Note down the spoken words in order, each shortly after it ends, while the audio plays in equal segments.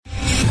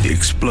The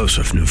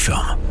explosive new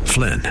film,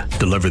 Flynn,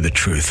 deliver the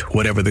truth,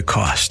 whatever the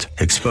cost,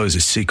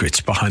 exposes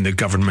secrets behind the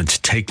government's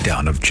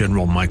takedown of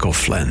General Michael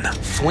Flynn.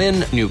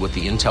 Flynn knew what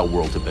the intel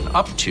world had been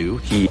up to.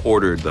 He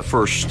ordered the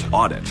first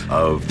audit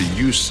of the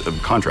use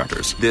of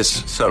contractors.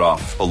 This set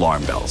off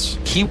alarm bells.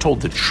 He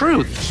told the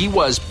truth. He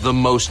was the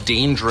most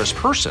dangerous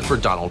person for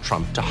Donald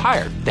Trump to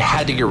hire. They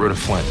had to get rid of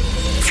Flynn.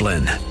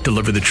 Flynn,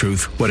 deliver the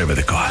truth, whatever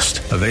the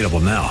cost. Available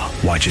now.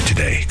 Watch it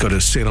today. Go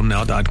to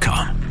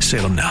salemnow.com.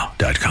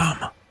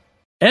 salemnow.com.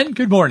 And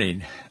good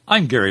morning.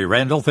 I'm Gary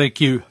Randall.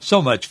 Thank you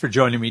so much for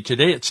joining me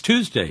today. It's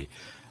Tuesday,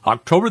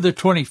 October the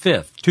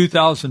 25th,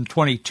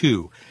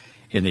 2022,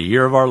 in the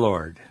year of our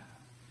Lord.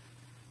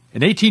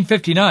 In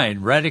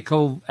 1859,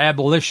 radical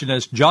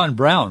abolitionist John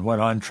Brown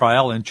went on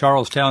trial in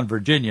Charlestown,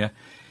 Virginia.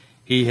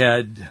 He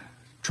had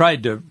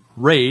tried to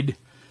raid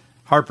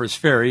Harper's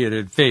Ferry. It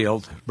had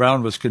failed.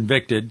 Brown was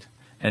convicted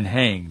and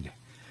hanged.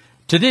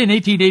 Today in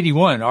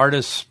 1881,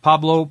 artist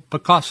Pablo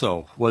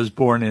Picasso was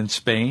born in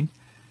Spain.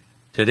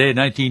 Today in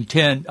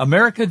 1910,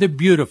 America the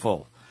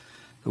Beautiful.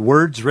 The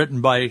words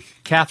written by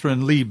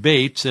Catherine Lee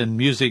Bates and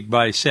music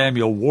by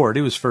Samuel Ward.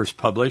 It was first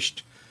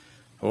published.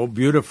 Oh,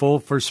 beautiful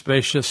for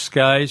spacious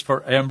skies,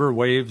 for amber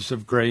waves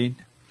of grain.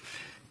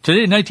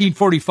 Today in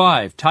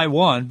 1945,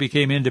 Taiwan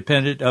became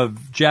independent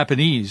of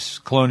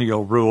Japanese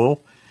colonial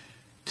rule.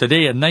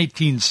 Today in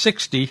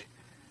 1960,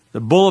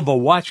 the Bulova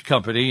Watch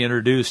Company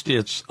introduced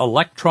its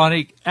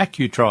electronic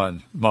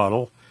Accutron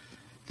model.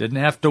 Didn't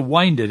have to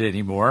wind it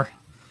anymore.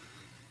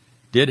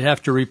 Did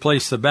have to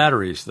replace the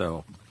batteries,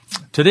 though.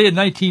 Today in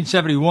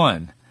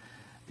 1971,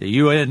 the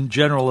UN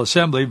General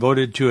Assembly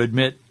voted to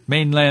admit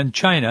mainland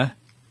China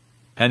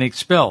and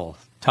expel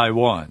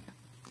Taiwan.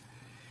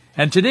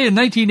 And today in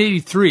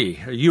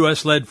 1983, a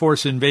U.S.-led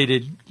force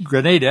invaded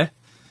Grenada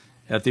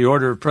at the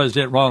order of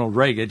President Ronald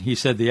Reagan. He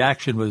said the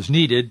action was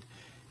needed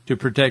to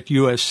protect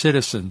U.S.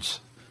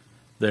 citizens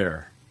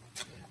there.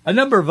 A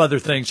number of other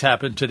things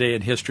happened today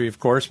in history, of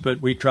course,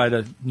 but we try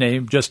to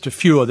name just a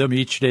few of them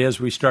each day as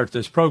we start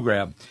this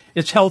program.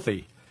 It's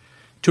healthy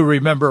to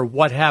remember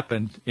what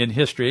happened in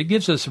history. It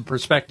gives us a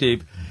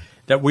perspective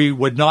that we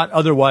would not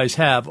otherwise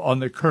have on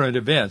the current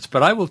events.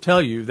 But I will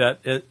tell you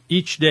that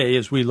each day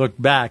as we look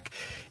back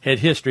at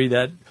history,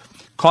 that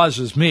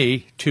causes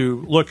me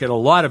to look at a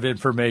lot of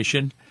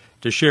information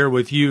to share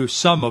with you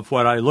some of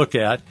what I look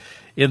at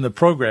in the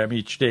program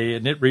each day,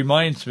 and it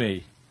reminds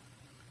me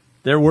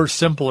there were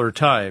simpler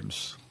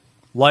times.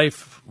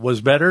 Life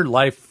was better.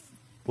 Life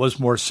was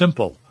more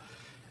simple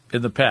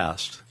in the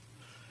past.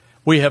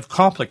 We have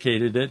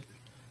complicated it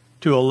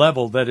to a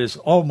level that is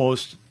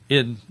almost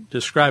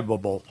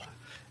indescribable.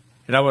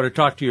 And I want to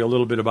talk to you a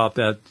little bit about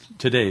that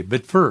today.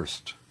 But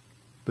first,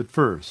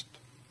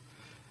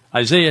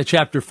 Isaiah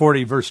chapter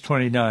 40, verse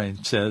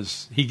 29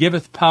 says, He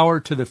giveth power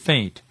to the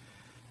faint,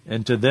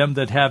 and to them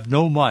that have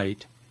no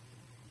might,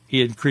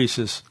 He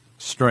increases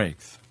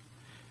strength.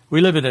 We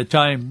live in a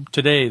time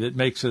today that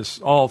makes us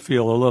all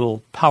feel a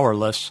little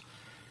powerless.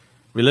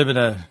 We live in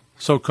a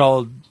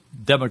so-called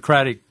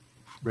democratic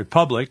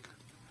republic.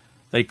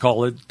 They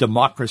call it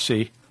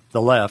democracy,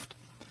 the left.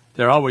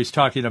 They're always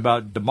talking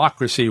about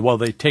democracy while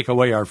they take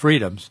away our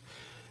freedoms.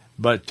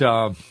 But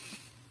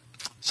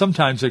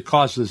sometimes it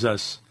causes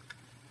us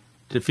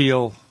to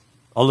feel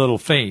a little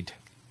faint.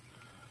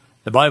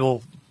 The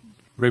Bible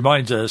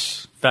reminds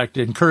us, in fact,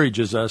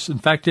 encourages us. In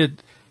fact,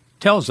 it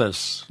tells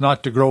us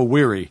not to grow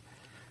weary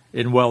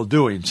in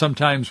well-doing.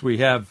 Sometimes we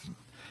have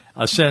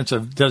a sense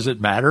of, does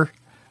it matter?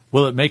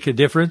 Will it make a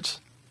difference?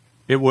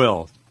 It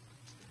will.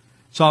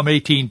 Psalm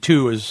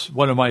 18:2 is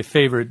one of my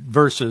favorite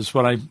verses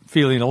when I'm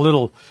feeling a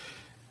little,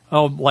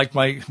 like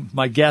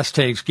my gas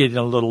tank's getting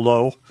a little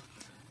low.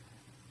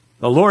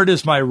 The Lord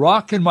is my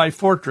rock and my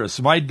fortress,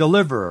 my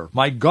deliverer,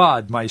 my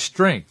God, my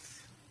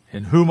strength,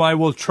 in whom I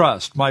will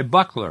trust, my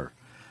buckler,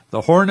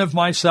 the horn of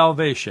my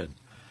salvation,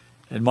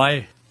 and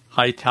my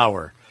high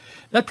tower.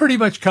 That pretty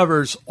much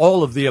covers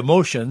all of the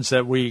emotions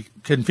that we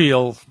can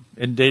feel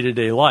in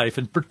day-to-day life,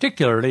 and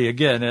particularly,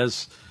 again,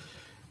 as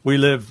we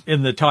live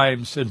in the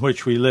times in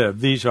which we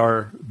live. These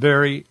are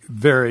very,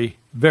 very,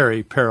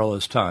 very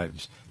perilous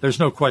times. There's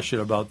no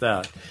question about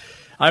that.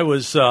 I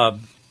was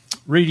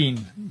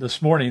reading this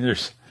morning,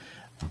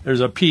 there's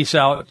a piece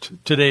out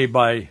today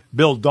by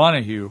Bill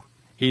Donahue.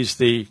 He's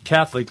the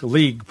Catholic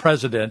League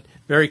president,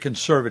 very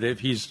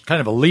conservative. He's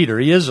kind of a leader.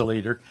 He is a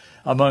leader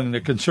among the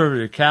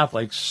conservative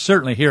Catholics,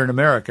 certainly here in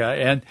America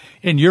and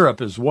in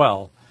Europe as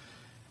well.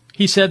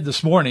 He said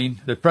this morning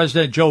that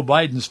President Joe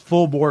Biden's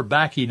full-bore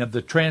backing of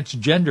the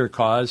transgender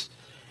cause,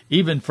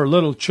 even for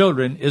little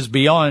children, is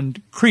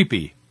beyond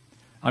creepy.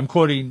 I'm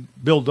quoting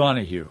Bill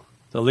Donahue,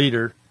 the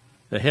leader,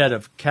 the head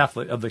of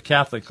the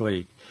Catholic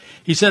League.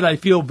 He said, I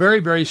feel very,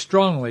 very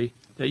strongly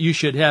that you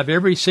should have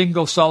every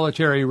single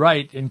solitary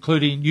right,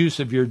 including use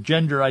of your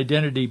gender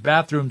identity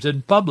bathrooms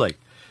in public,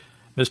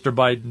 Mr.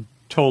 Biden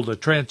told a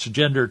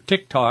transgender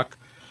TikTok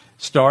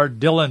star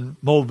Dylan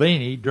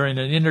Mulvaney during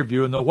an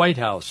interview in the White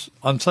House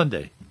on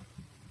Sunday.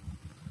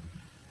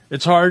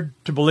 It's hard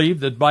to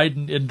believe that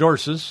Biden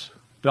endorses,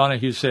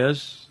 Donahue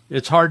says,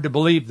 it's hard to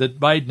believe that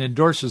Biden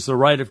endorses the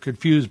right of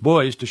confused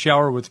boys to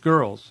shower with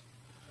girls.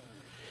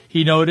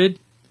 He noted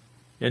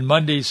in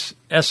Monday's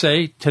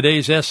essay,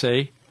 today's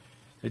essay,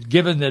 that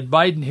given that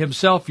Biden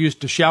himself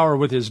used to shower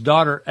with his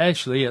daughter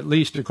Ashley, at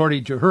least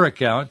according to her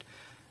account,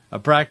 a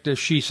practice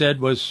she said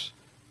was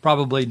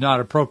probably not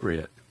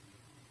appropriate.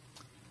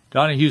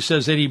 Donahue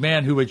says any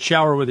man who would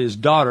shower with his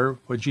daughter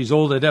when she's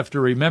old enough to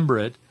remember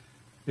it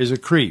is a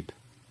creep.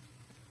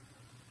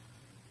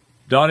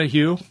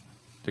 Donahue,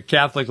 the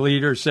Catholic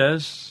leader,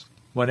 says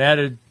when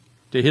added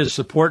to his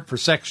support for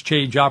sex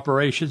change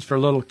operations for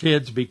little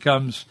kids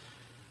becomes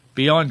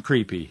beyond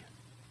creepy.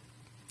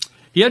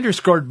 He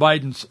underscored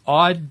Biden's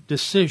odd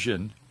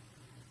decision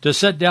to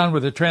sit down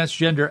with a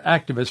transgender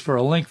activist for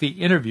a lengthy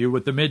interview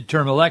with the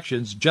midterm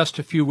elections just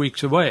a few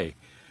weeks away.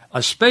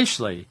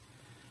 Especially,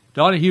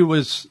 Donahue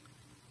was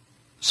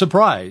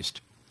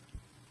surprised,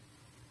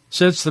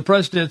 since the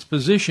president's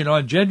position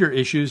on gender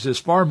issues is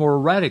far more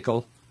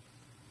radical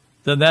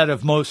than that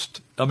of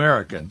most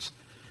Americans.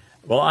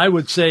 Well, I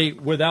would say,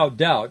 without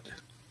doubt,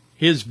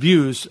 his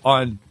views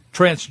on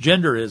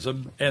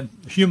transgenderism and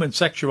human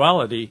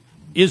sexuality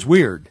is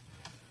weird,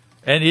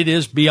 and it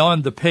is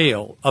beyond the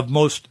pale of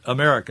most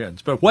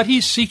Americans. But what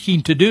he's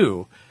seeking to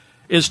do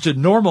is to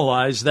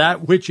normalize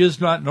that which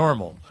is not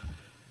normal.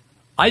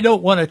 I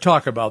don't want to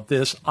talk about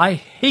this. I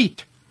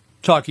hate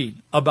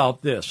talking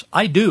about this.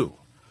 I do.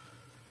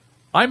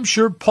 I'm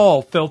sure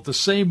Paul felt the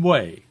same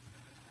way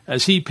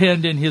as he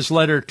penned in his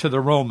letter to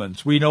the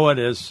Romans. We know it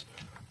as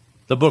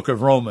the book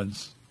of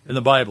Romans in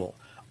the Bible.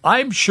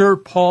 I'm sure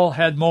Paul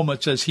had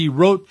moments as he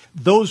wrote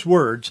those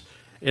words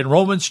in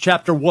Romans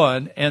chapter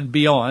 1 and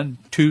beyond,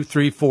 2,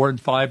 3, 4,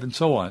 and 5, and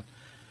so on.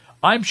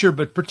 I'm sure,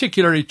 but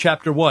particularly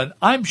chapter 1,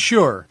 I'm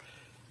sure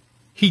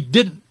he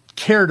didn't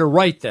care to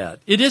write that.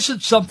 It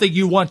isn't something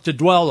you want to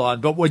dwell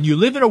on, but when you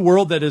live in a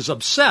world that is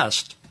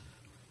obsessed,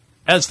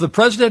 as the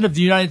President of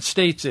the United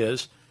States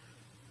is,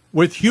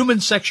 with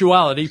human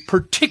sexuality,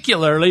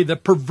 particularly the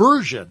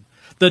perversion,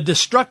 the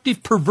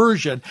destructive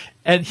perversion,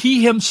 and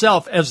he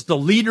himself as the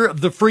leader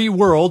of the free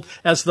world,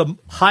 as the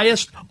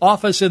highest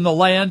office in the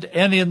land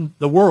and in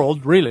the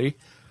world, really,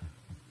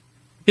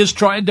 is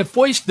trying to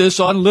foist this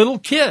on little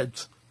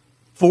kids,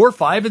 4,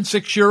 5, and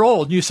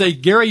 6-year-old. You say,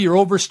 Gary, you're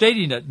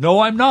overstating it.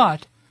 No, I'm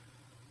not.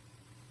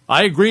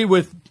 I agree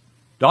with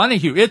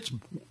Donahue.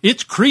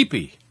 It's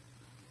creepy,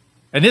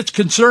 and it's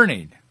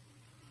concerning.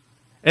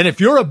 And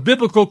if you're a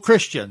biblical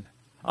Christian,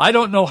 I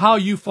don't know how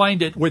you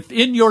find it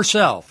within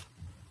yourself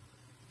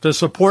to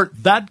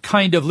support that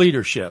kind of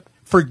leadership.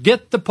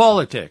 Forget the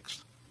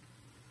politics.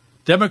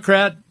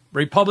 Democrat,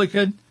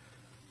 Republican,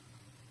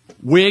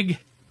 Whig,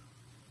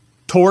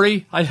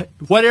 Tory,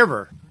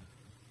 whatever.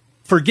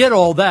 Forget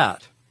all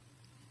that.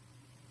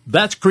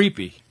 That's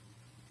creepy.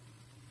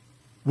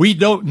 We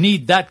don't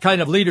need that kind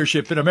of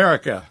leadership in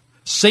America.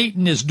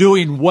 Satan is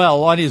doing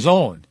well on his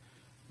own.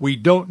 We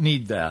don't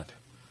need that.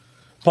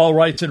 Paul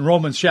writes in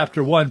Romans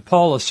chapter 1,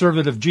 Paul, a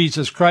servant of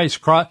Jesus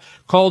Christ,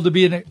 called to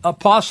be an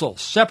apostle,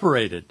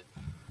 separated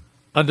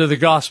under the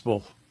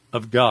gospel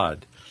of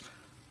God.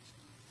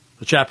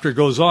 The chapter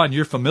goes on.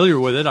 You're familiar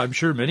with it. I'm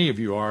sure many of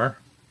you are.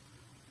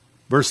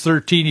 Verse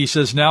 13, he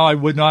says, Now I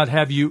would not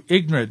have you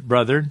ignorant,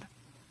 brethren,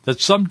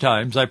 that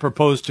sometimes I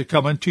proposed to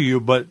come unto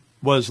you, but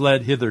was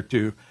led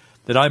hitherto,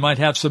 that I might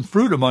have some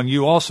fruit among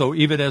you also,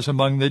 even as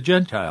among the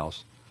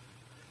Gentiles.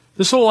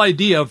 This whole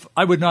idea of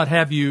I would not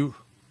have you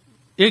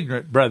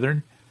ignorant,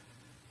 brethren,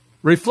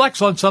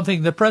 reflects on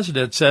something the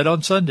president said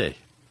on Sunday,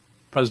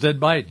 President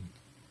Biden.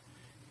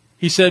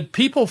 He said,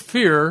 people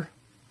fear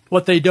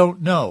what they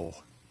don't know.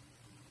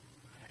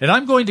 And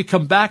I'm going to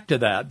come back to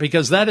that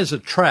because that is a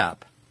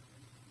trap.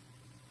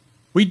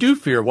 We do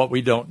fear what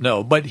we don't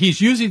know, but he's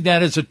using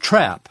that as a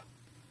trap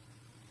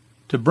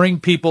to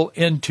bring people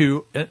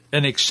into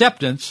an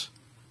acceptance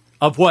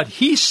of what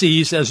he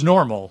sees as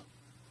normal,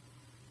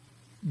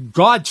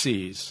 God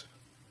sees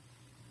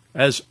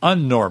as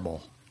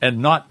unnormal and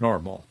not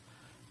normal.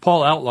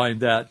 Paul outlined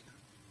that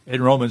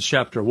in Romans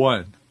chapter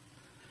 1.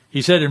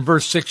 He said in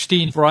verse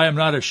 16, For I am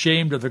not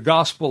ashamed of the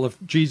gospel of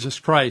Jesus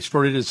Christ,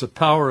 for it is the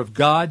power of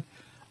God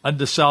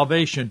unto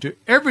salvation to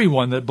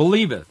everyone that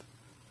believeth,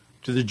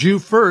 to the Jew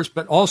first,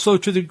 but also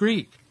to the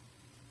Greek.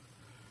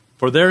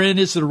 For therein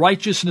is the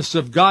righteousness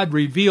of God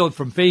revealed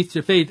from faith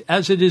to faith,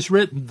 as it is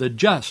written, the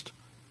just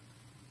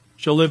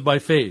shall live by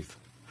faith.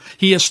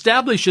 He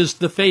establishes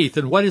the faith,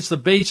 and what is the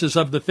basis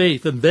of the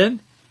faith? And then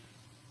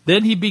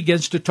he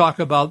begins to talk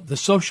about the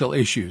social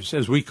issues,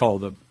 as we call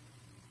them.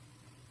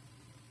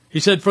 He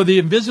said, For the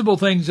invisible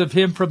things of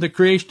him from the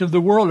creation of the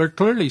world are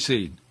clearly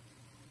seen.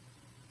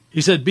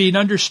 He said, being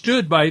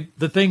understood by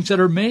the things that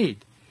are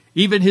made,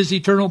 even his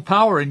eternal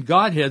power and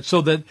Godhead,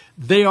 so that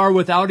they are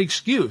without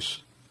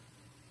excuse.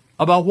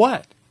 About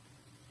what?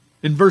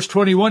 In verse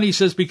 21, he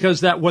says,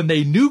 Because that when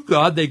they knew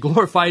God, they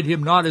glorified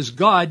him not as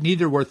God,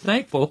 neither were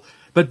thankful,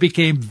 but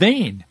became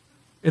vain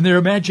in their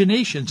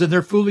imaginations, and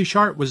their foolish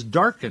heart was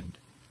darkened.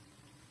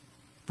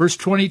 Verse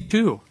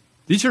 22,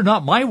 these are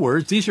not my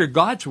words, these are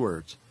God's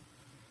words.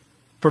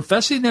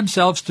 Professing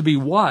themselves to be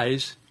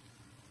wise,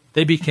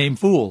 they became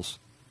fools,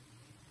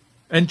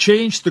 and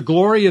changed the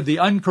glory of the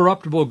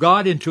uncorruptible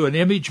God into an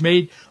image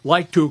made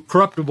like to a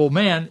corruptible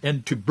man,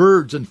 and to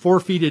birds and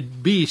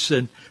four-footed beasts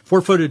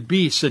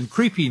and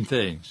creeping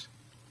things.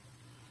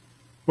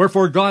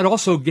 Wherefore God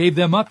also gave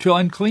them up to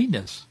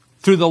uncleanness,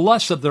 through the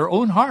lusts of their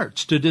own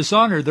hearts, to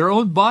dishonor their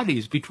own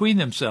bodies between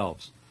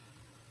themselves.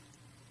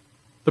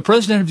 The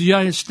President of the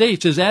United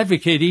States is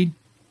advocating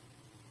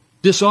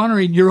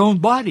dishonoring your own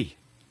body,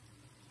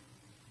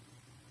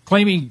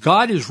 claiming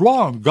God is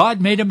wrong,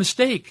 God made a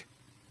mistake.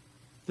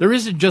 There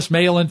isn't just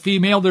male and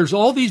female, there's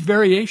all these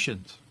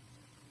variations.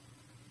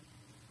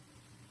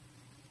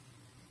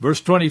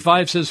 Verse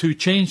 25 says, who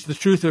changed the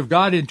truth of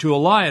God into a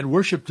lie and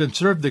worshipped and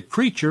served the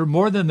creature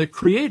more than the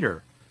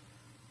Creator,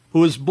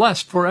 who is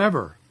blessed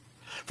forever.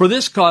 For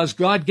this cause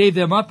God gave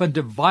them up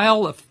unto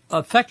vile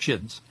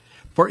affections,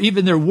 for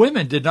even their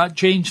women did not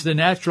change the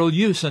natural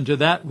use unto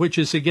that which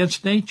is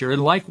against nature,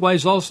 and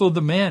likewise also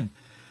the men,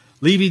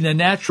 leaving the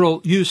natural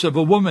use of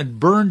a woman,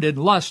 burned in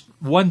lust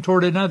one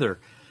toward another,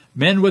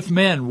 men with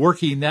men,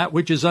 working that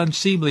which is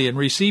unseemly, and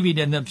receiving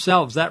in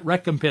themselves that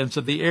recompense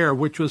of the error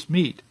which was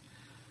meet.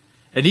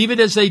 And even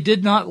as they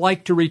did not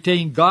like to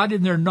retain God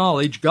in their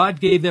knowledge, God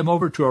gave them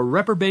over to a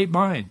reprobate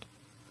mind,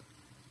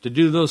 to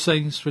do those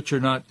things which are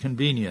not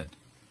convenient.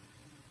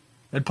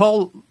 And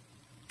Paul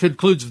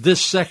concludes this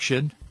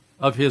section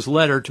of his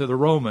letter to the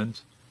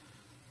Romans.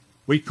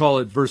 We call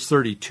it verse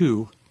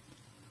 32.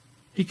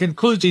 He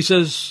concludes, he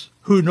says,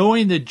 who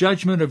knowing the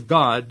judgment of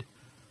God,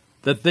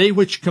 that they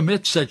which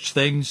commit such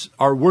things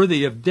are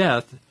worthy of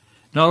death,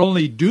 not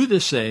only do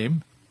the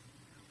same,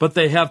 but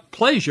they have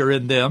pleasure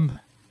in them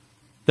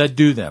that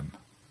do them.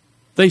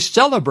 They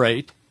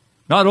celebrate,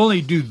 not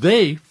only do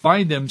they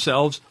find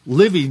themselves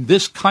living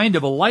this kind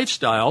of a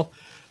lifestyle,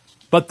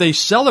 but they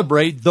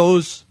celebrate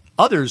those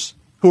others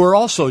who are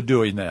also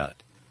doing that.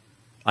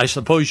 I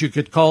suppose you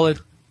could call it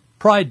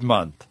Pride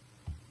Month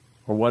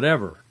or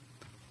whatever.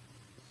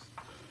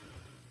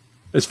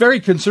 It's very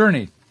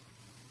concerning.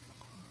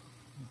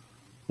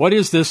 What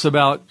is this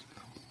about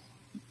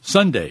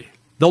Sunday,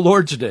 the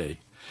Lord's Day?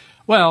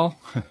 Well,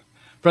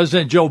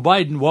 President Joe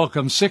Biden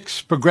welcomed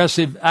 6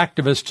 progressive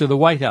activists to the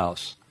White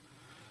House.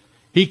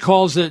 He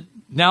calls it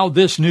Now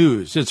This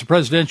News. It's a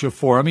presidential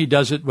forum. He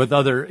does it with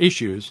other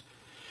issues.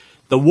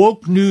 The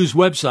Woke News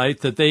website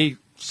that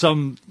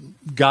some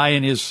guy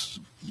in his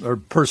or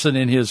person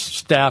in his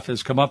staff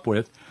has come up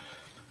with,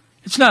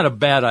 it's not a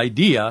bad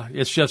idea.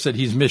 It's just that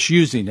he's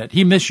misusing it.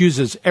 He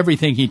misuses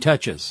everything he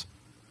touches.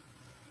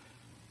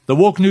 The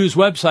Woke News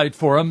website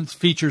forum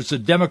features the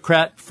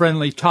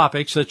Democrat-friendly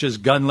topics such as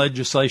gun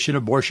legislation,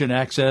 abortion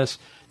access,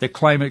 the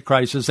climate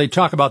crisis. They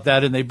talk about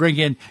that, and they bring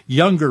in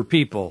younger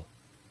people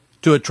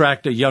to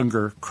attract a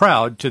younger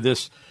crowd to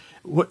this.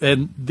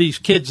 And these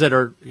kids that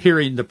are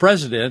hearing the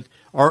president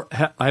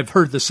I've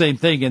heard the same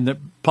thing in the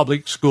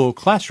public school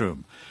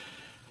classroom.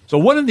 So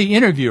one of the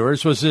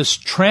interviewers was this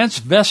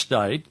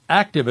transvestite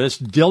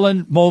activist,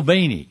 Dylan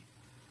Mulvaney.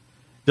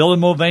 Dylan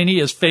Mulvaney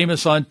is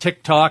famous on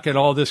TikTok and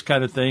all this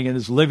kind of thing and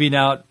is living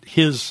out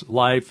his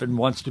life and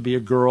wants to be a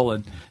girl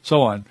and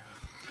so on.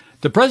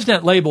 The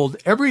president labeled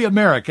every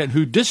American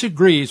who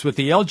disagrees with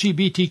the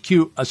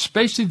LGBTQ,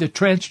 especially the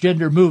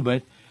transgender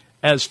movement,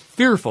 as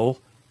fearful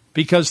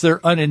because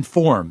they're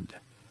uninformed.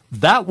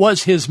 That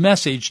was his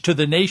message to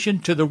the nation,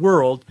 to the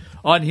world,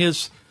 on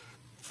his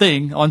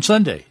thing on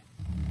Sunday,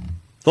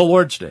 the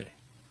Lord's Day.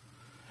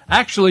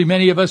 Actually,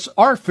 many of us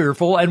are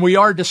fearful and we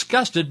are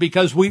disgusted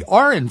because we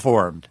are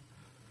informed.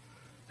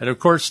 And, of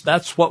course,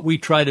 that's what we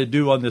try to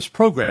do on this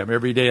program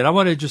every day. And I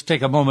want to just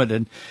take a moment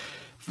and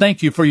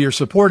thank you for your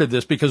support of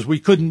this, because we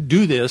couldn't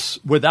do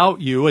this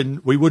without you, and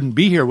we wouldn't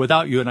be here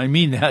without you, and I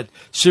mean that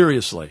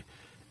seriously.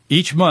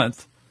 Each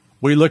month,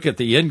 we look at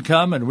the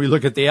income and we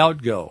look at the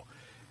outgo.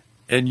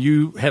 And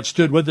you have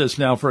stood with us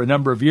now for a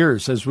number of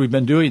years as we've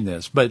been doing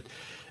this. But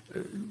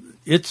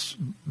it's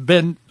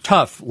been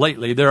tough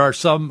lately. There are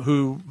some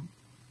who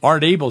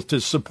aren't able to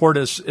support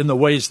us in the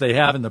ways they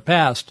have in the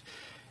past,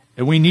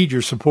 and we need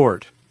your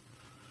support.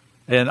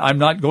 And I'm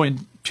not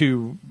going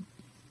to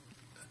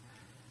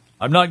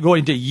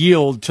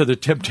yield to the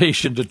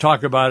temptation to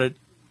talk about it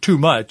too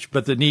much,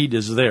 but the need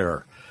is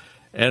there.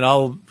 And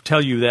I'll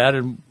tell you that,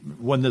 and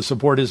when the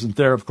support isn't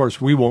there, of course,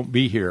 we won't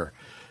be here.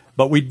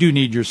 But we do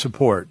need your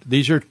support.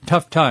 These are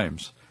tough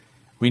times.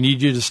 We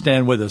need you to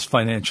stand with us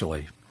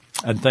financially.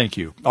 And thank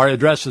you. Our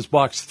address is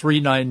Box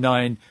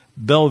 399,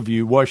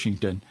 Bellevue,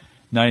 Washington,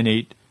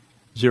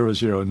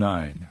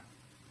 98009.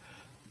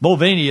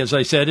 Mulvaney, as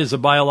I said, is a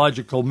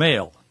biological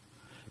male.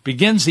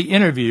 Begins the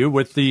interview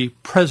with the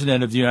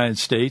President of the United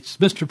States.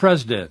 Mr.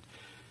 President,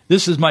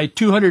 this is my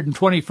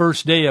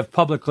 221st day of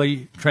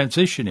publicly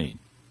transitioning.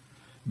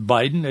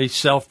 Biden, a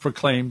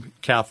self-proclaimed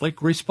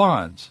Catholic,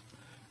 responds,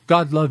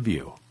 God love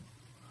you.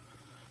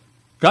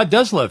 God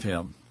does love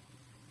him.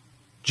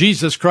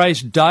 Jesus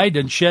Christ died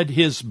and shed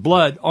his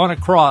blood on a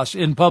cross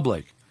in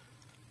public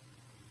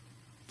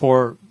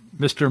for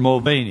Mr.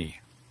 Mulvaney,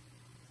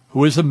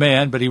 who is a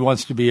man, but he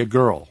wants to be a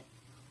girl.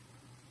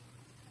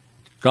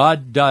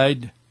 God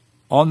died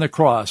on the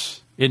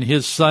cross in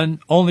his Son,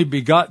 only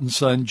begotten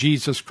Son,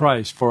 Jesus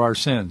Christ, for our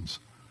sins.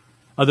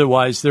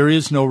 Otherwise, there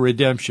is no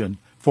redemption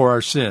for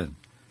our sin,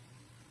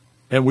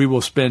 and we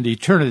will spend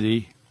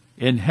eternity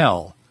in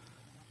hell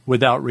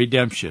without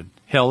redemption.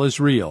 Hell is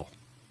real.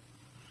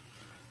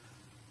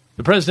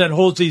 The president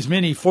holds these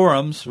mini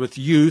forums with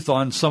youth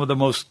on some of the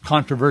most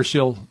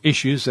controversial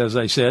issues. As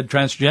I said,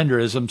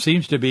 transgenderism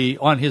seems to be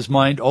on his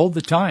mind all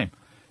the time.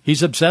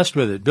 He's obsessed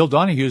with it. Bill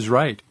Donohue's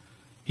right.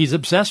 He's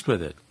obsessed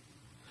with it.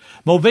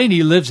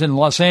 Mulvaney lives in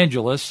Los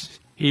Angeles.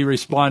 He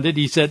responded,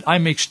 he said,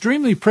 I'm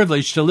extremely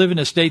privileged to live in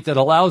a state that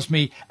allows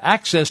me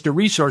access to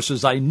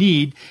resources I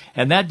need,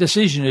 and that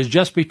decision is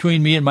just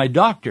between me and my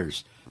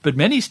doctors. But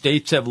many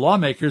states have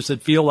lawmakers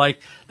that feel like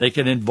they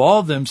can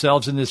involve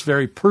themselves in this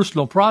very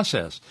personal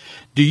process.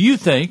 Do you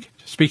think,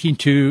 speaking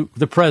to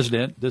the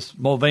president, this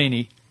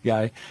Mulvaney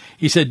guy,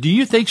 he said, do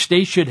you think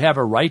states should have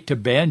a right to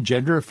ban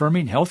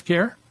gender-affirming health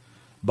care?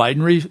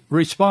 Biden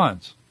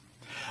responds,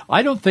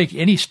 I don't think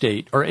any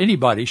state or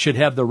anybody should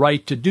have the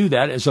right to do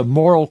that as a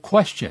moral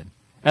question.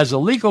 As a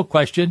legal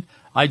question,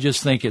 I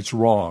just think it's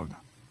wrong.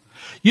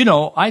 You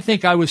know, I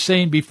think I was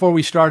saying before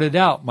we started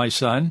out, my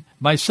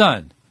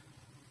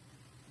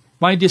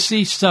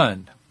deceased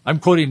son, I'm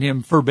quoting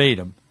him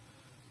verbatim,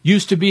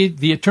 used to be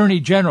the Attorney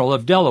General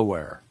of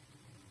Delaware.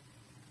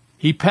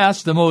 He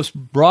passed the most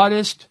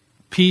broadest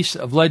piece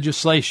of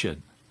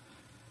legislation.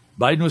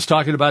 Biden was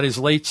talking about his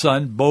late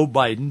son, Beau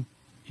Biden.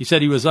 He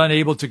said he was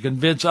able to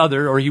convince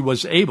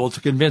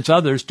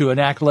others to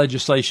enact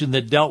legislation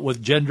that dealt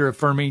with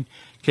gender-affirming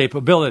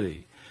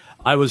capability.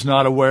 I was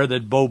not aware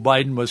that Beau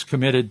Biden was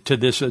committed to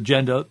this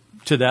agenda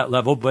to that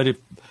level, but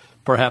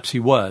perhaps he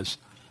was.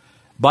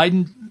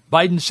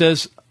 Biden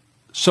says,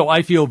 so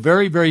I feel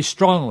very, very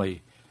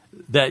strongly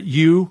that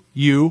you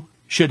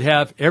should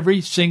have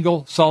every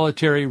single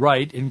solitary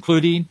right,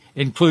 including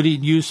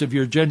use of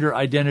your gender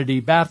identity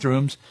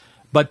bathrooms,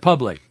 but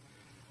public.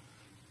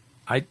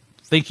 I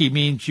think he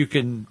means you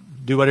can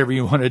do whatever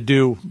you want to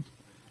do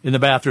in the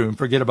bathroom.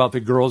 Forget about the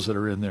girls that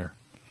are in there.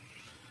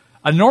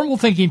 A normal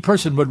thinking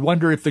person would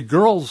wonder if the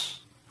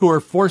girls who are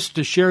forced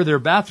to share their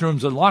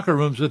bathrooms and locker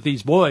rooms with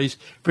these boys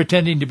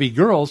pretending to be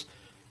girls,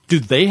 do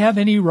they have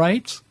any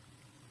rights?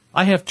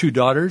 I have 2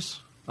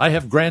 daughters. I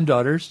have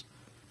granddaughters.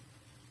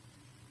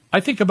 I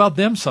think about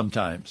them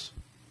sometimes.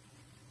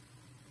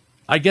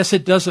 I guess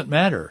it doesn't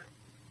matter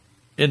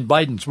in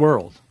Biden's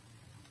world.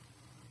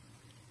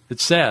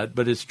 It's sad,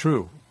 but it's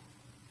true.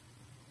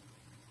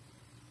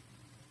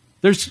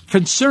 There's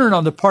concern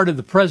on the part of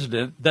the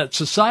president that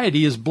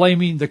society is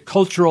blaming the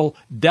cultural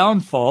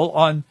downfall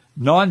on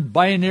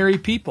non-binary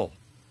people.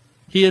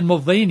 He and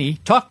Mulvaney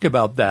talked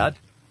about that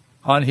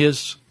on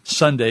his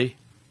Sunday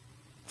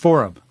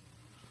forum.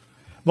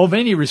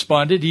 Mulvaney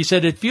responded, he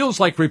said, it feels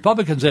like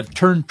Republicans have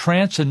turned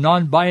trans and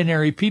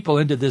non-binary people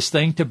into this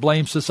thing to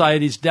blame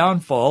society's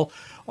downfall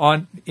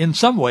on, in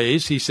some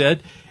ways, he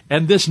said,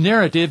 and this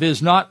narrative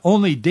is not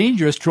only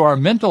dangerous to our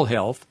mental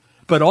health,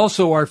 but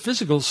also our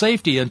physical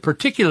safety, and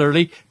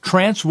particularly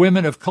trans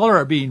women of color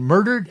are being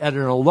murdered at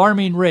an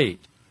alarming rate.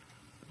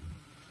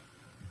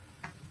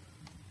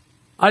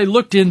 I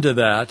looked into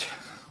that,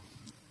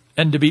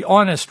 and to be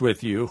honest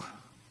with you,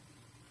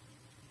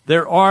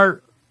 there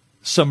are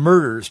some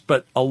murders,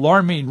 but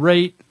alarming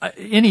rate,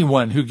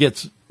 anyone who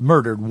gets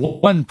murdered,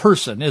 one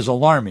person is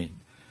alarming.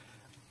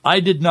 I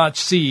did not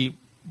see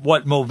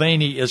what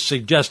Mulvaney is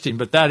suggesting,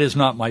 but that is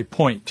not my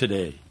point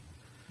today.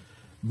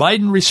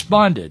 Biden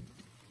responded.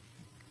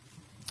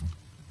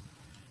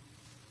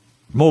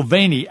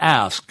 Mulvaney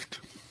asked,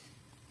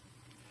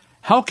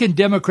 how can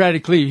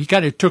Democratic leaders, he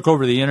kind of took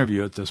over the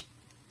interview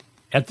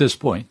at this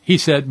point.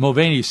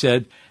 Mulvaney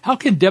said, how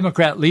can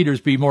Democrat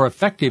leaders be more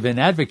effective in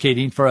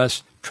advocating for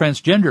us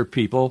transgender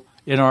people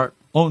in our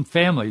own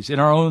families, in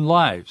our own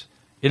lives,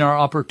 in our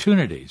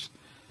opportunities?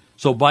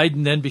 So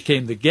Biden then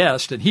became the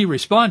guest, and he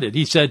responded.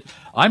 He said,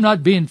 I'm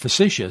not being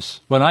facetious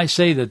when I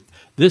say that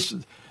this,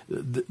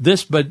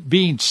 but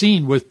being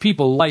seen with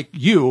people like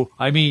you,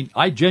 I mean,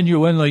 I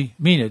genuinely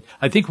mean it.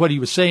 I think what he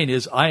was saying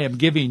is I am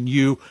giving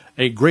you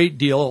a great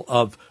deal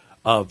of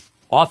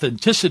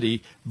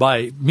authenticity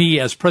by me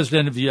as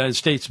President of the United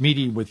States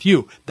meeting with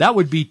you. That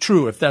would be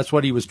true if that's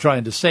what he was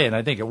trying to say, and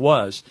I think it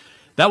was.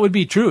 That would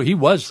be true. He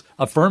was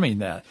affirming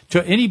that.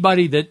 To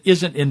anybody that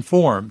isn't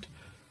informed,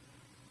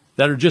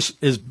 that are just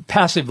is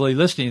passively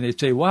listening, they'd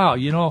say, wow,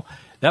 you know,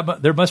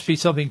 there must be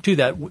something to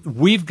that.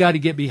 We've got to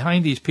get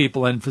behind these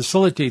people and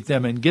facilitate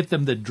them and get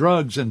them the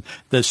drugs and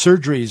the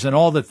surgeries and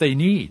all that they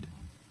need.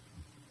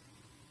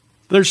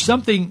 There's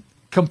something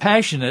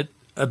compassionate,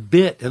 a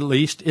bit at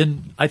least,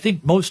 in, I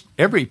think, most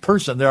every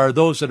person. There are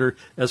those that are,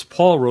 as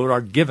Paul wrote,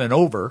 are given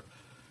over.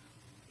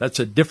 That's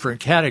a different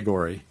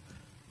category.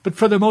 But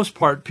for the most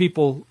part,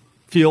 people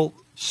feel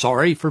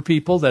sorry for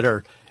people that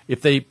are,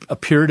 if they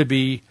appear to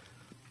be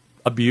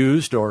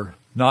abused or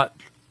not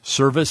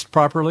serviced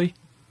properly.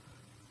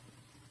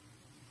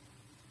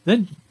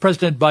 Then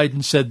President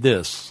Biden said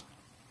this,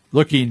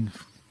 looking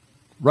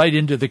right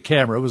into the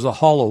camera. It was a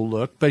hollow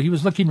look, but he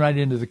was looking right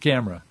into the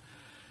camera.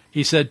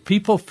 He said,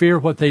 people fear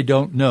what they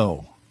don't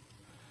know.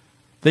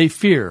 They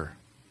fear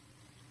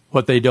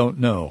what they don't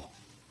know.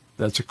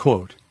 That's a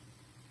quote.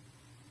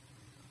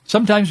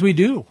 Sometimes we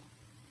do.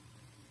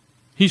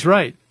 He's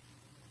right,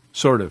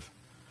 sort of.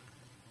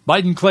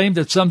 Biden claimed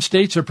that some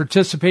states are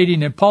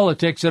participating in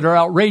politics that are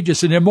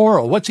outrageous and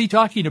immoral. What's he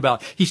talking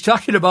about? He's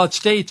talking about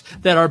states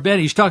that are bad.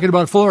 He's talking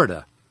about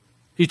Florida.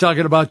 He's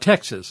talking about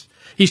Texas.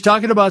 He's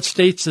talking about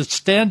states that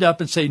stand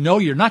up and say, no,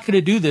 you're not going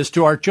to do this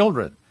to our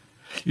children.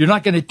 You're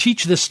not going to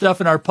teach this stuff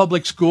in our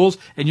public schools,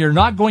 and you're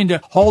not going to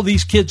haul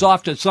these kids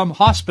off to some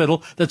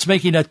hospital that's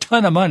making a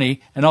ton of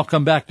money, and I'll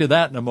come back to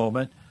that in a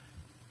moment,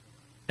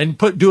 and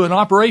do an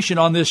operation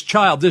on this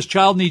child. This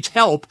child needs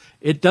help.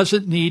 It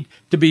doesn't need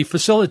to be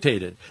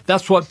facilitated.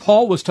 That's what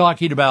Paul was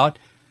talking about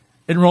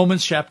in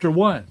Romans chapter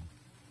 1.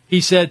 He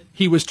said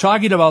he was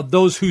talking about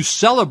those who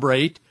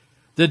celebrate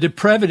the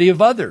depravity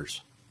of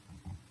others.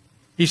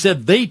 He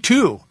said they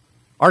too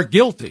are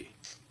guilty.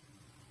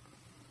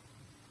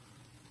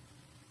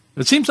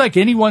 It seems like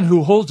anyone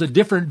who holds a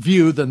different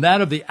view than that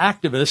of the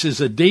activists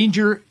is a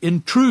danger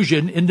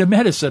intrusion into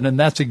medicine, and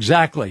that's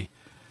exactly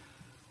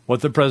what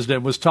the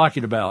president was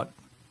talking about.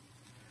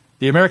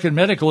 The American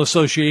Medical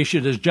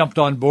Association has jumped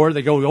on board.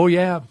 They go, oh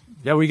yeah,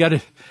 we got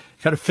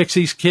to fix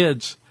these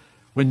kids.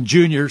 When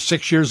Junior,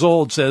 6 years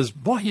old, says,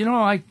 boy,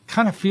 I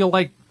kind of feel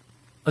like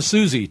a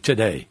Susie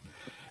today.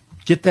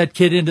 Get that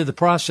kid into the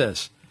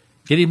process.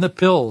 Get him the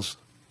pills.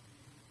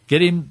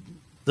 Get him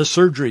the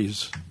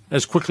surgeries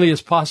as quickly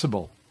as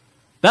possible.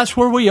 That's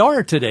where we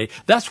are today.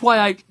 That's why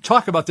I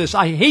talk about this.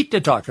 I hate to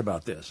talk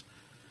about this.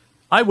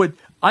 I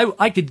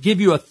could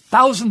give you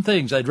 1,000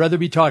 things I'd rather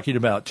be talking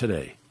about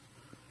today.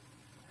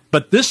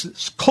 But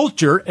this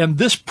culture and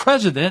this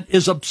president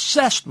is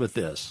obsessed with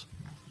this.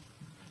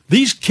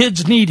 These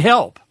kids need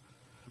help,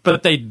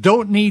 but they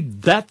don't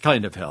need that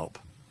kind of help.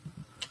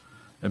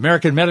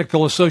 American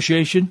Medical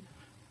Association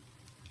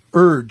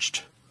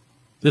urged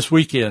this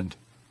weekend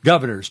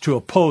governors to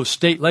oppose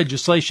state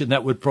legislation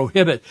that would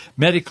prohibit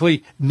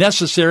medically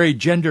necessary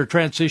gender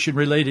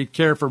transition-related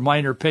care for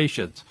minor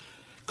patients,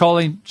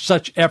 calling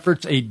such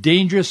efforts a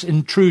dangerous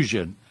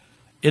intrusion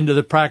into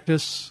the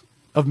practice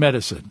of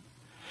medicine.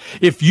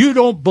 If you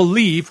don't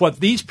believe what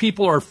these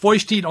people are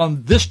foisting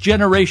on this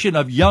generation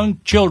of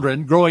young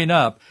children growing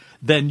up,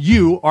 then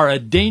you are a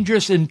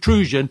dangerous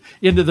intrusion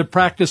into the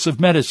practice of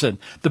medicine.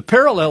 The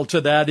parallel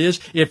to that is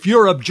if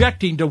you're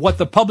objecting to what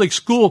the public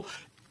school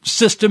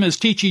system is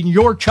teaching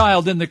your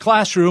child in the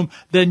classroom,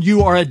 then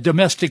you are a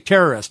domestic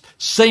terrorist.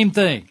 Same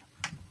thing.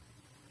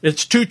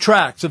 It's two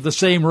tracks of the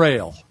same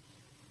rail.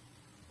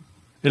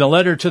 In a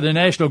letter to the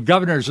National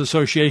Governors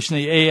Association,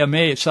 the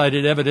AMA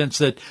cited evidence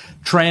that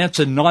trans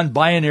and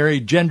non-binary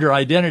gender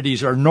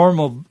identities are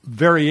normal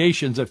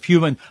variations of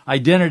human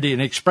identity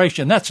and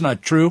expression. That's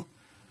not true.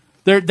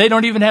 They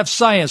don't even have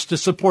science to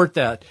support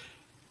that.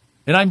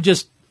 And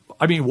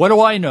what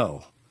do I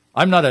know?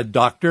 I'm not a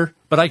doctor,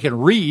 but I can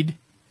read.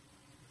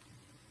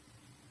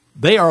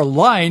 They are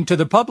lying to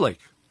the public.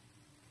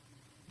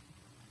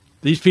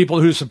 These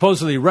people who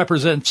supposedly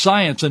represent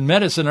science and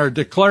medicine are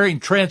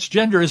declaring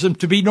transgenderism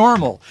to be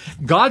normal.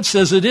 God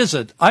says it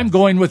isn't. I'm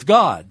going with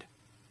God.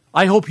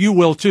 I hope you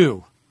will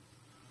too.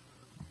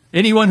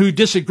 Anyone who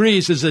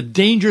disagrees is a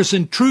dangerous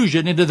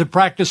intrusion into the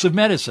practice of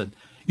medicine.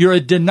 You're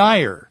a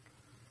denier.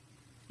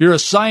 You're a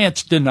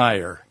science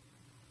denier.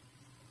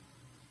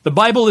 The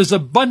Bible is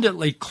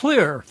abundantly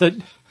clear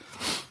that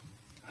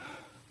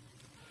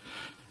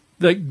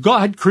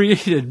God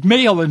created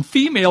male and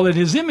female in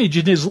his image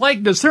and his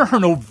likeness. There are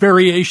no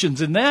variations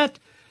in that.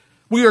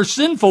 We are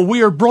sinful.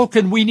 We are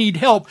broken. We need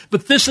help.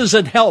 But this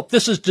isn't help.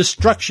 This is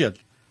destruction.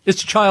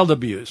 It's child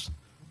abuse.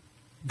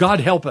 God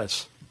help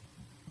us.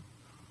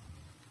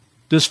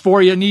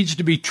 Dysphoria needs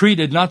to be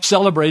treated, not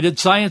celebrated.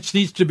 Science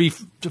needs to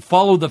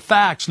follow the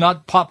facts,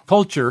 not pop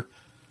culture.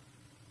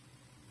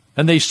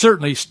 And they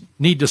certainly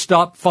need to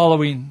stop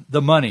following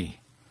the money.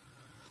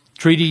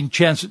 Treating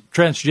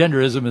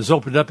transgenderism has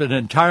opened up an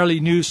entirely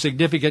new,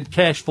 significant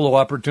cash flow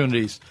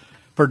opportunities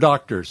for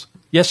doctors.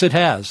 Yes, it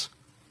has.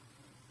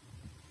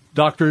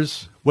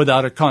 Doctors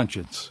without a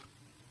conscience.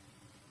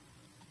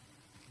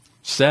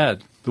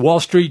 Sad. The Wall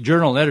Street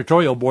Journal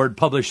editorial board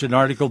published an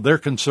article. They're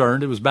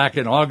concerned. It was back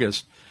in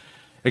August,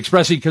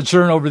 expressing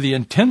concern over the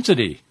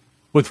intensity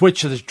with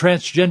which the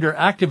transgender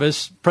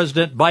activists,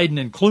 President Biden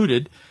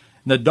included,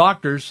 and the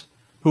doctors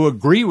who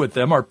agree with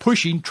them are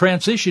pushing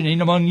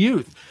transitioning among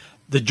youth.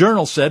 The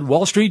Journal said,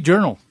 Wall Street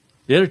Journal,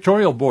 the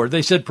editorial board,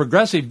 they said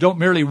progressives don't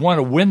merely want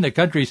to win the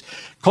country's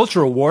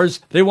cultural wars,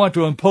 they want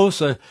to impose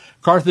a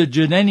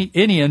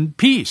Carthaginian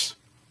peace.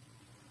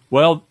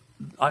 Well,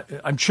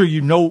 I'm sure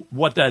you know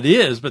what that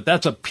is, but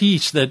that's a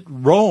peace that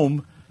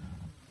Rome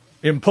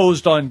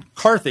imposed on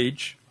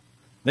Carthage.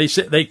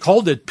 They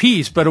called it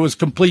peace, but it was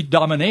complete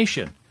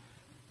domination.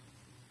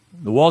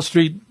 The Wall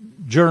Street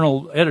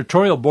Journal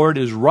editorial board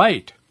is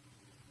right.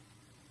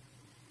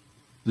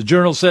 The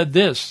Journal said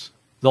this.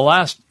 The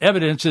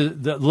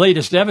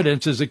latest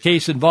evidence is a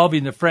case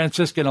involving the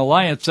Franciscan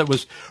Alliance that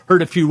was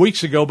heard a few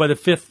weeks ago by the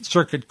Fifth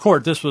Circuit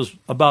Court. This was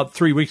about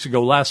 3 weeks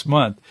ago, last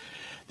month.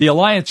 The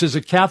Alliance is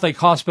a Catholic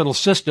hospital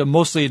system,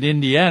 mostly in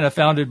Indiana,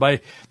 founded by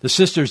the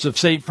Sisters of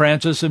St.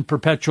 Francis in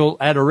Perpetual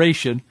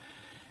Adoration.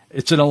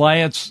 It's an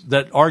alliance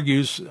that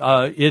argues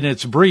in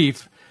its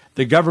brief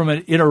the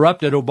government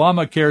interrupted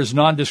Obamacare's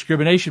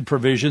non-discrimination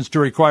provisions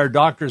to require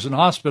doctors and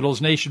hospitals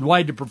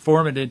nationwide to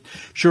perform and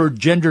ensure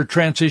gender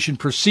transition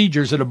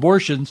procedures and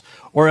abortions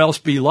or else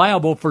be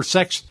liable for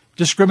sex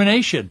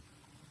discrimination.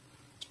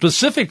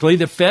 Specifically,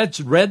 the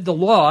feds read the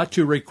law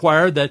to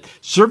require that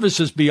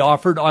services be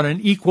offered on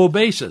an equal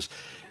basis.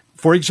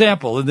 For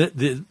example,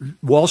 the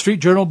Wall Street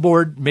Journal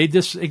board made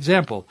this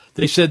example.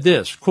 They said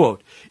this,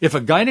 quote, if a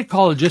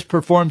gynecologist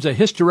performs a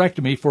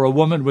hysterectomy for a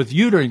woman with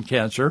uterine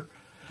cancer,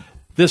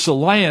 this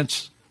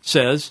alliance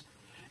says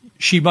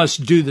she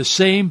must do the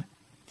same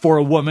for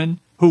a woman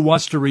who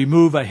wants to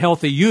remove a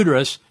healthy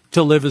uterus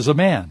to live as a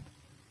man.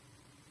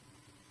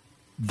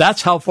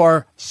 That's how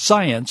far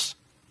science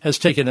has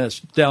taken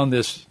us down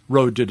this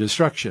road to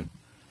destruction.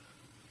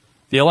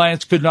 The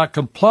alliance could not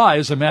comply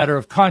as a matter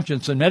of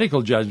conscience and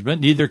medical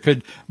judgment. Neither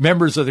could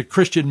members of the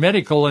Christian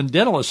Medical and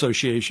Dental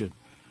Association.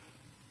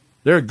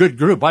 They're a good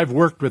group. I've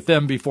worked with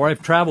them before.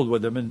 I've traveled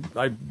with them, and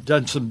I've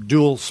done some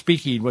dual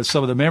speaking with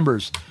some of the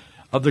members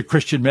of the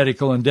Christian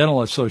Medical and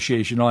Dental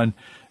Association on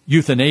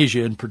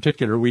euthanasia in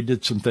particular. We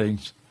did some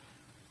things.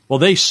 Well,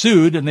 they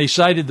sued, and they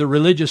cited the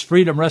Religious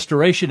Freedom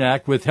Restoration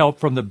Act with help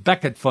from the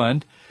Becket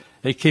Fund.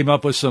 They came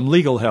up with some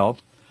legal help.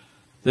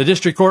 The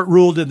district court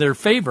ruled in their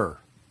favor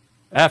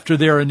after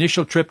their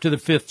initial trip to the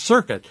Fifth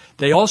Circuit.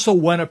 They also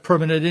won a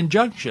permanent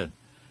injunction.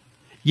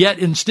 Yet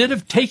instead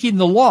of taking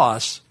the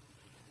loss,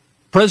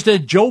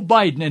 President Joe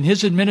Biden and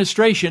his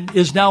administration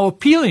is now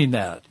appealing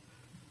that.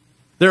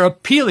 They're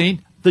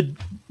appealing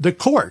the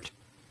court.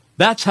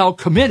 That's how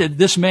committed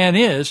this man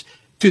is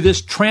to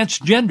this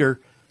transgender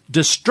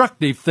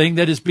destructive thing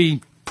that is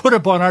being put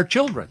upon our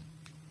children.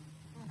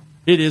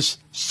 It is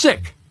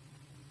sick.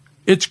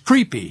 It's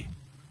creepy,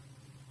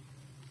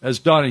 as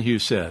Donahue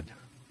said.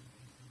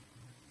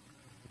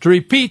 To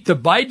repeat, the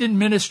Biden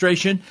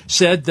administration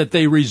said that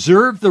they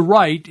reserved the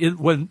right,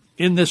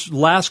 in this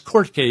last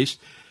court case,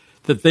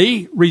 that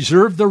they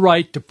reserved the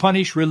right to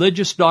punish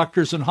religious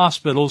doctors and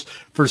hospitals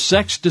for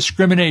sex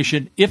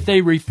discrimination if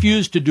they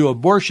refuse to do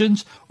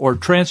abortions or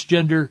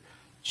transgender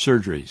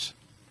surgeries.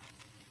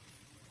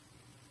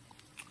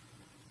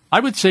 I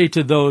would say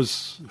to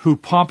those who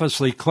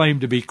pompously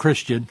claim to be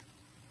Christian,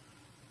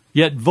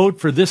 yet vote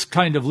for this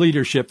kind of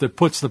leadership that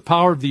puts the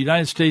power of the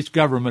United States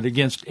government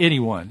against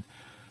anyone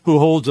who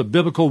holds a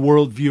biblical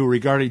worldview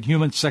regarding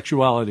human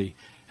sexuality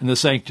and the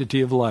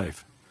sanctity of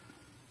life.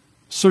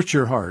 Search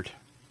your heart.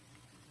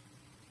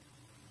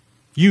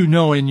 You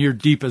know in your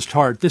deepest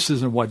heart this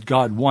isn't what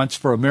God wants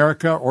for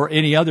America or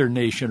any other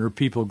nation or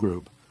people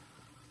group.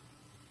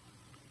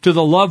 To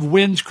the Love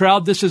Wins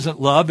crowd, this isn't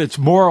love. It's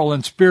moral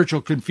and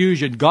spiritual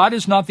confusion. God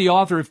is not the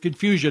author of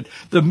confusion.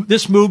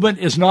 This movement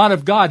is not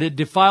of God. It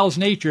defiles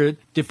nature.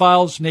 It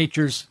defiles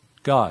nature's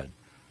God.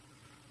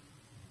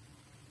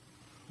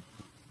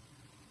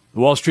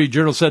 The Wall Street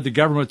Journal said the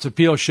government's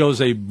appeal shows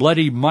a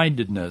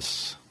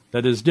bloody-mindedness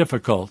that is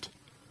difficult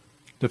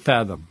to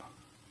fathom.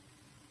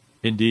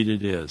 Indeed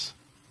it is.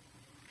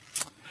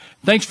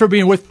 Thanks for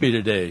being with me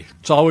today.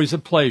 It's always a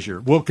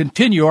pleasure. We'll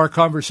continue our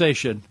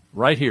conversation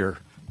right here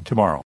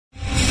tomorrow.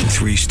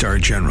 3-star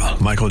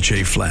General Michael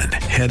J. Flynn,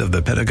 head of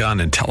the Pentagon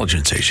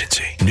Intelligence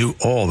Agency, knew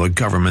all the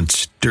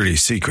government's dirty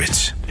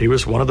secrets. He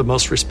was one of the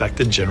most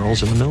respected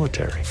generals in the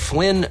military.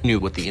 Flynn knew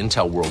what the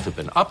intel world had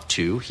been up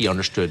to. He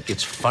understood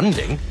its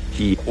funding.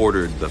 He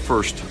ordered the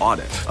first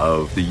audit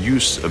of the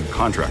use of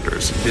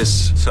contractors.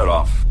 This set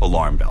off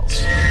alarm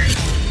bells.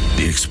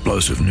 The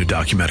explosive new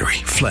documentary,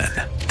 Flynn,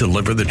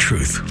 Deliver the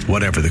Truth,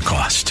 Whatever the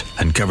Cost,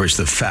 uncovers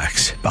the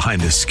facts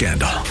behind this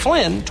scandal.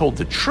 Flynn told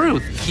the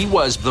truth. He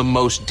was the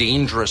most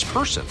dangerous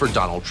person for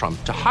Donald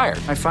Trump to hire.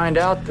 I find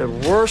out the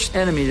worst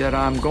enemy that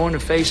I'm going to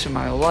face in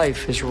my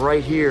life is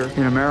right here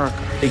in America.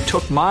 They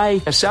took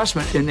my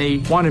assessment and they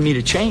wanted me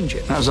to change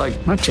it. And I was like,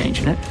 I'm not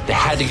changing it. They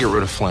had to get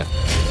rid of Flynn.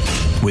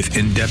 With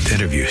in-depth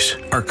interviews,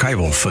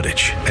 archival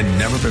footage, and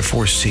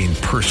never-before-seen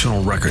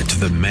personal records of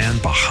the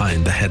man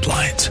behind the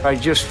headlines. I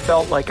just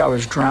felt like I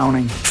was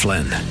drowning.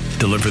 Flynn,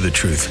 Deliver the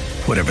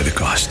Truth, Whatever the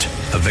Cost.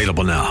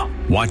 Available now.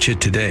 Watch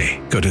it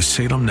today. Go to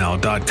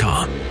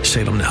salemnow.com.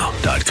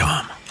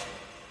 salemnow.com.